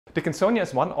Dickinsonia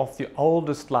is one of the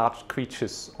oldest large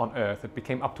creatures on Earth. It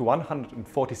became up to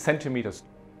 140 centimeters.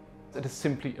 It is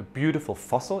simply a beautiful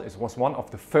fossil. It was one of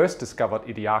the first discovered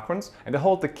Ediacarans, and they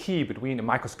hold the key between a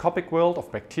microscopic world of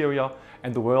bacteria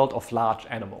and the world of large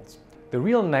animals. The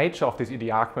real nature of these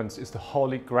Ediacarans is the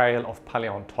holy grail of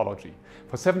paleontology.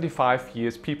 For 75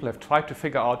 years, people have tried to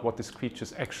figure out what these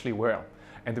creatures actually were.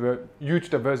 And there were huge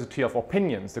diversity of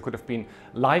opinions. There could have been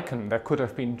lichen, there could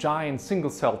have been giant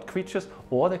single-celled creatures,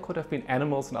 or there could have been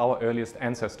animals in our earliest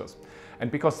ancestors. And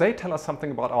because they tell us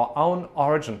something about our own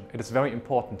origin, it is very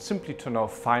important simply to know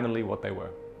finally what they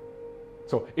were.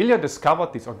 So Ilya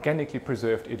discovered these organically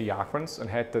preserved Ediacarans and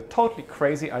had the totally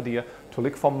crazy idea to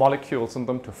look for molecules in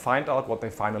them to find out what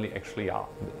they finally actually are.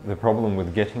 The problem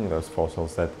with getting those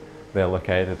fossils is that they're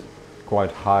located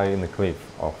quite high in the cliff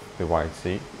of the White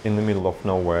Sea, in the middle of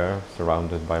nowhere,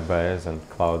 surrounded by bears and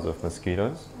clouds of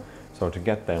mosquitoes. So to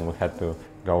get them, we had to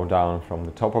go down from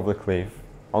the top of the cliff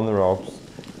on the ropes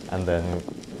and then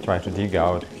try to dig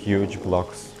out huge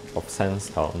blocks of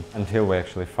sandstone until we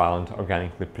actually found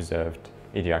organically preserved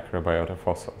Ediacara Biota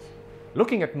fossils.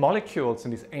 Looking at molecules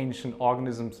in these ancient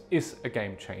organisms is a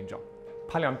game changer.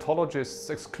 Paleontologists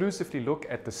exclusively look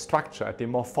at the structure, at the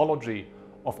morphology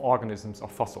of organisms or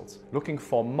fossils. Looking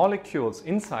for molecules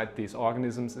inside these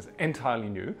organisms is entirely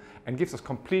new and gives us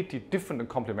completely different and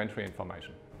complementary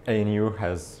information. ANU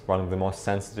has one of the most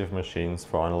sensitive machines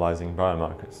for analyzing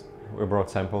biomarkers. We brought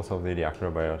samples of the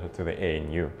Ediacara Biota to the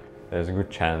ANU. There's a good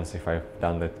chance if I've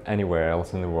done that anywhere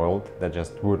else in the world that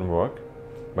just wouldn't work,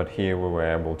 but here we were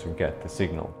able to get the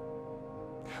signal.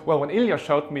 Well, when Ilya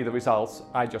showed me the results,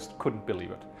 I just couldn't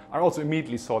believe it. I also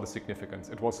immediately saw the significance.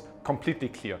 It was completely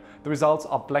clear. The results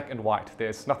are black and white.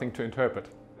 There's nothing to interpret.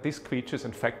 These creatures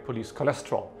in fact produce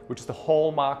cholesterol, which is the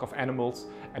hallmark of animals,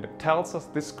 and it tells us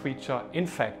this creature in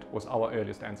fact was our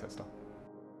earliest ancestor.